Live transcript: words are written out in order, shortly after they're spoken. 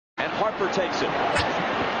Harper takes it.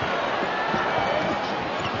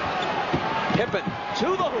 Pippen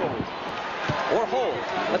to the hold. Or hold.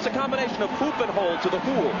 That's a combination of hoop and hold to the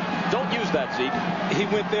hool. Don't use that, Zeke. He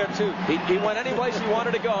went there too. He went any place he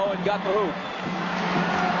wanted to go and got the hoop.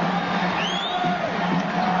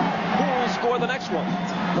 Who will score the next one?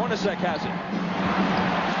 Hornacek has it.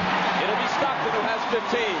 It'll be Stockton who has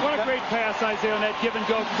 15. What a great pass, Isaiah, on that give and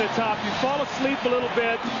go to the top. You fall asleep a little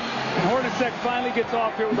bit, and Hornacek finally gets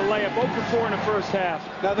off here with a layup. 0 for 4 in the first half.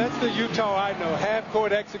 Now that's the Utah I know.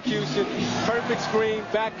 Half-court execution, perfect screen,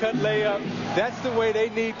 back-cut layup. That's the way they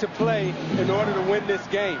need to play in order to win this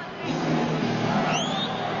game.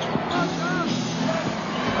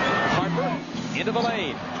 Harper into the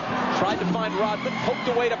lane. Tried to find Rodman, poked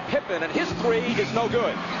away to Pippen, and his three is no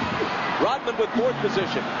good. Rodman with board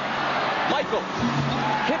position. Michael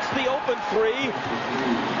hits the open three.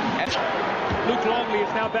 Luke Longley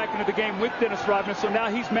is now back into the game with Dennis Rodman, so now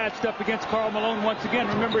he's matched up against Karl Malone once again.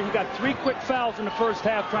 Remember, he got 3 quick fouls in the first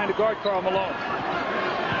half trying to guard Karl Malone.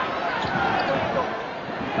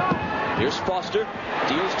 Here's Foster,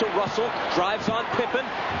 deals to Russell, drives on Pippen,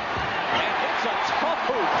 and hits a tough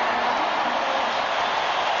hoop.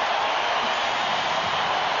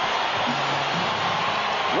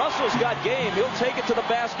 Russell's got game. He'll take it to the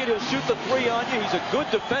basket. He'll shoot the three on you. He's a good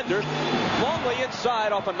defender. Longley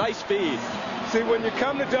inside off a nice feed. See, when you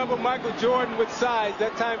come to double Michael Jordan with size,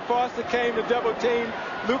 that time Foster came to double team.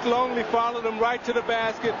 Luke Longley followed him right to the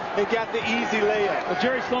basket and got the easy layup. Well,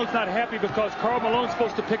 Jerry Sloan's not happy because Karl Malone's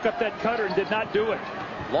supposed to pick up that cutter and did not do it.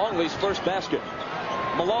 Longley's first basket.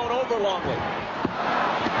 Malone over Longley.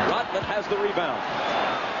 Rodman has the rebound.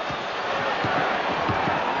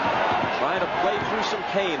 Trying to play through some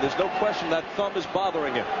pain. There's no question that thumb is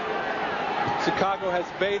bothering him. Chicago has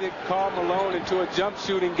baited Karl Malone into a jump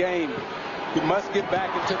shooting game. He must get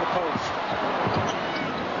back into the post.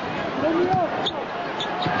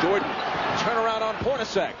 Jordan, turnaround on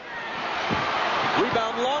Hornacek.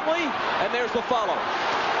 Rebound Longley, and there's the follow.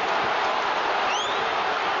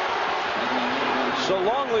 So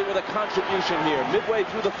Longley with a contribution here, midway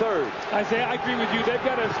through the third. Isaiah, I agree with you. They've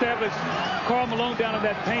got to establish Karl Malone down in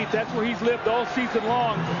that paint. That's where he's lived all season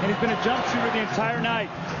long, and he's been a jump shooter the entire night.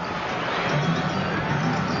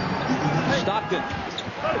 Stockton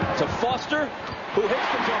to Foster, who hits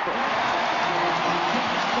the jumper.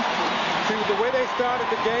 See, the way they started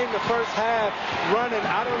the game the first half, running,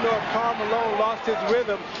 I don't know if Karl Malone lost his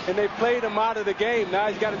rhythm, and they played him out of the game. Now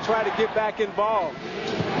he's got to try to get back involved.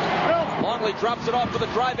 Longley drops it off to the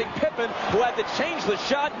driving Pippen, who had to change the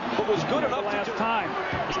shot, but was good enough last to do time.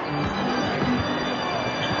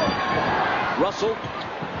 Russell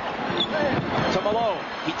to Malone.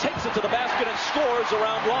 He takes it to the basket and scores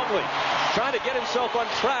around Longley. Trying to get himself on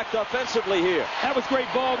track offensively here. That was great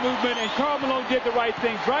ball movement, and Karl Malone did the right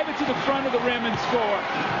thing. Drive it to the front of the rim and score.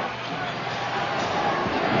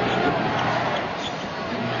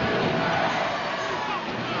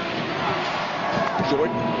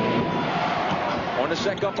 Jordan.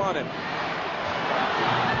 Hornacek up on him.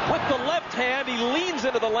 With the left hand, he leans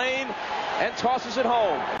into the lane and tosses it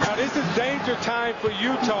home. Now this is danger time for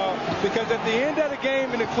Utah, because at the end of the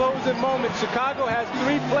game, in the closing moment, Chicago has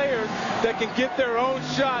 3 players that can get their own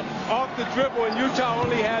shot off the dribble, and Utah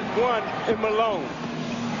only has 1 in Malone.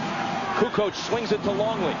 Kukoc swings it to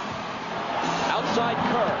Longley. Outside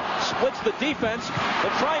Kerr splits the defense.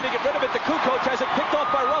 They're trying to get rid of it. The Kukoc has it picked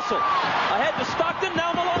off by Russell. Ahead to Stockton,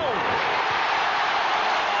 now Malone.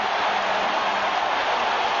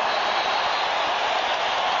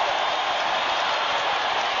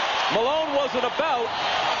 Malone wasn't about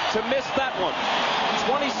to miss that one.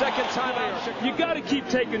 22nd timeout. You got to keep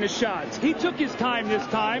taking the shots. He took his time this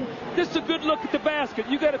time. This is a good look at the basket.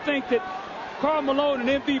 You got to think that Karl Malone,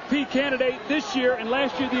 an MVP candidate this year and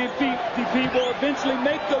last year the MVP, will eventually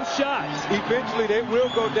make those shots. Eventually they will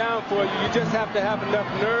go down for you. You just have to have enough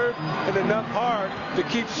nerve and enough heart to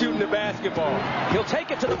keep shooting the basketball. He'll take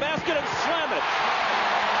it to the basket and slam it.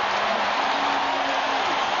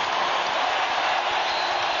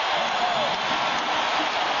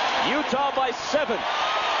 Utah by 7.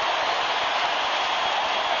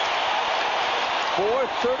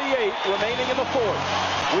 4:38 remaining in the fourth.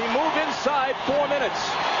 We move inside 4 minutes.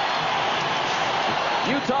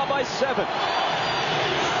 Utah by 7.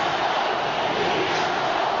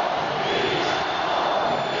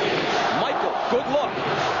 Michael, good look,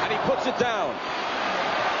 and he puts it down.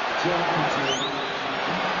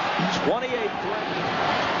 28.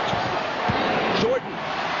 Jordan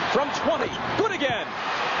from 20. Good again.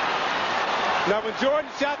 Now, when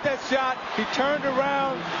Jordan shot that shot, he turned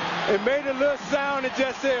around and made a little sound and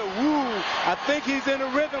just said, woo. I think he's in a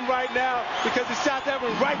rhythm right now because he shot that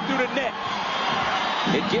one right through the net.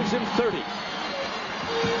 It gives him 30.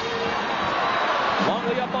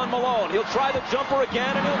 Longley up on Malone. He'll try the jumper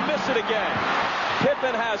again, and he'll miss it again.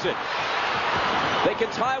 Pippen has it. They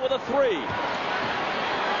can tie with a 3.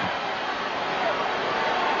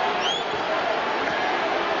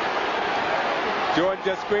 Jordan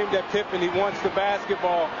just screamed at Pippen he wants the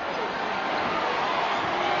basketball.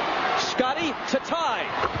 Scotty to tie.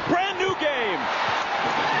 Brand new game.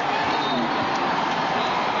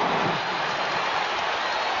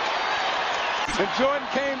 And Jordan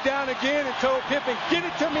came down again and told Pippen, get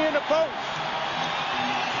it to me in the post.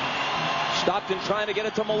 Stockton trying to get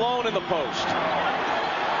it to Malone in the post.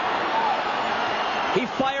 He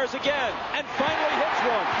fires again and finally hits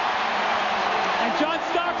one. And John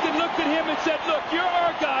Stockton looked at him and said, look, you're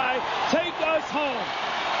our guy. Take us home.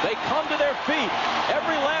 They come to their feet.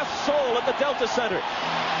 Every last soul at the Delta Center.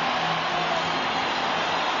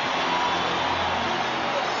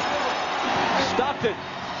 Stockton.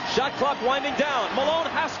 Shot clock winding down. Malone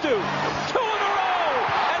has to. 2 in a row.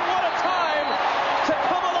 And what a time to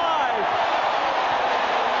come alive.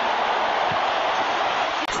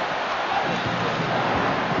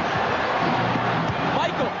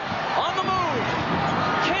 Michael on the move.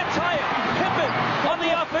 Can't tie it. Pippen on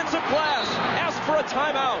the offensive glass. Asked for a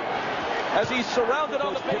timeout as he's surrounded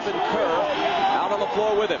on the Pippen curve. Out on the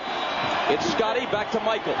floor with him. It's Scotty back to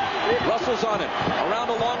Michael. Russell's on him. Around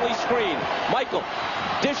a Longley screen. Michael.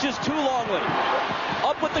 Dishes to Longley.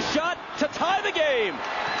 Up with the shot to tie the game.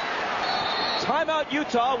 Timeout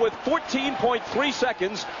Utah with 14.3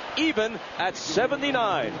 seconds, even at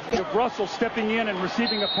 79. Russell stepping in and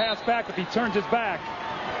receiving a pass back if he turns his back.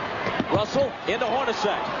 Russell into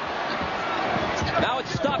Hornacek. Now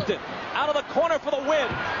it's Stockton. Out of the corner for the win.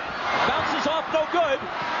 Bounces off, no good.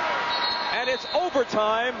 And it's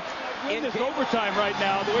overtime. In this overtime right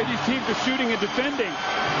now, the way these teams are shooting and defending.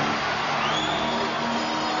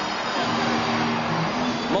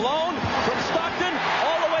 Malone from Stockton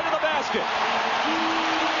all the way to the basket.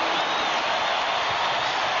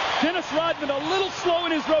 Dennis Rodman a little slow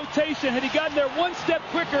in his rotation. Had he gotten there one step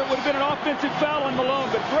quicker, it would have been an offensive foul on Malone,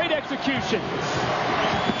 but great execution.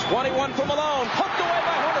 21 for Malone. Poked away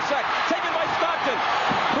by Hornacek. Taken by Stockton,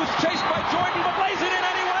 who's chased by Jordan, but lays it in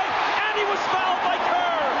anyway. And he was fouled by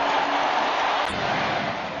Kerr.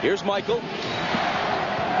 Here's Michael.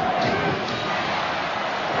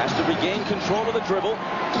 Has to regain control of the dribble.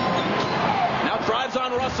 Now drives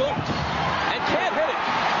on Russell and can't hit it.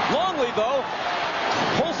 Longley, though,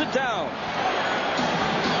 pulls it down.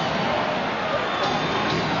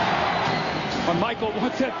 And Michael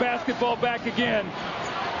wants that basketball back again.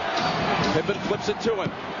 Pippen flips it to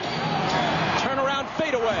him. Turnaround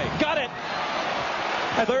fadeaway. Got it.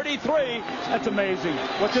 At 33. That's amazing.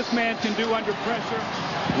 What this man can do under pressure.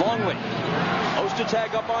 Longley.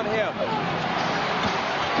 Ostertag up on him.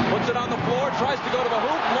 Puts it on the floor, tries to go to the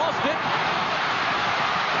hoop, lost it.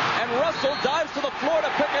 And Russell dives to the floor to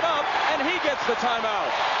pick it up, and he gets the timeout.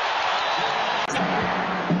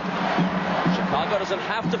 Chicago doesn't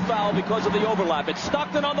have to foul because of the overlap. It's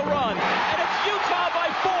Stockton on the run, and it's Utah by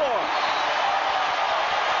 4.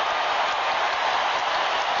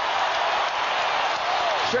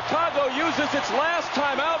 Chicago uses its last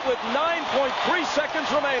timeout with 9.3 seconds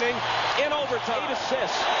remaining in overtime. 8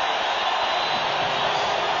 assists.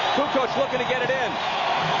 Kukoc looking to get it in.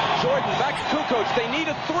 Jordan back to Kukoc. They need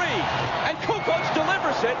a 3. And Kukoc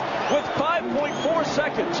delivers it with 5.4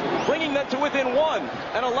 seconds, bringing them to within 1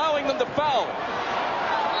 and allowing them to foul.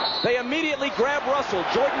 They immediately grab Russell.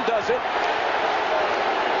 Jordan does it.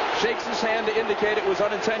 Shakes his hand to indicate it was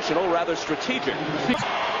unintentional, rather strategic.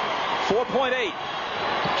 4.8.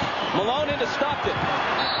 Malone into Stockton.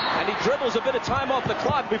 And he dribbles a bit of time off the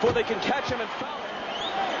clock before they can catch him and foul him.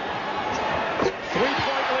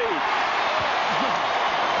 3-point lead.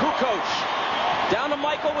 Kukoc down to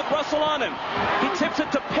Michael with Russell on him. He tips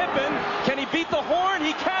it to Pippen. Can he beat the horn?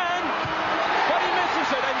 He can. But he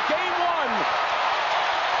misses it. And game 1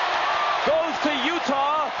 goes to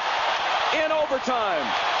Utah in overtime.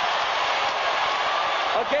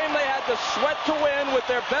 A game they had to sweat to win with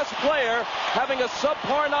their best player having a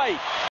subpar night.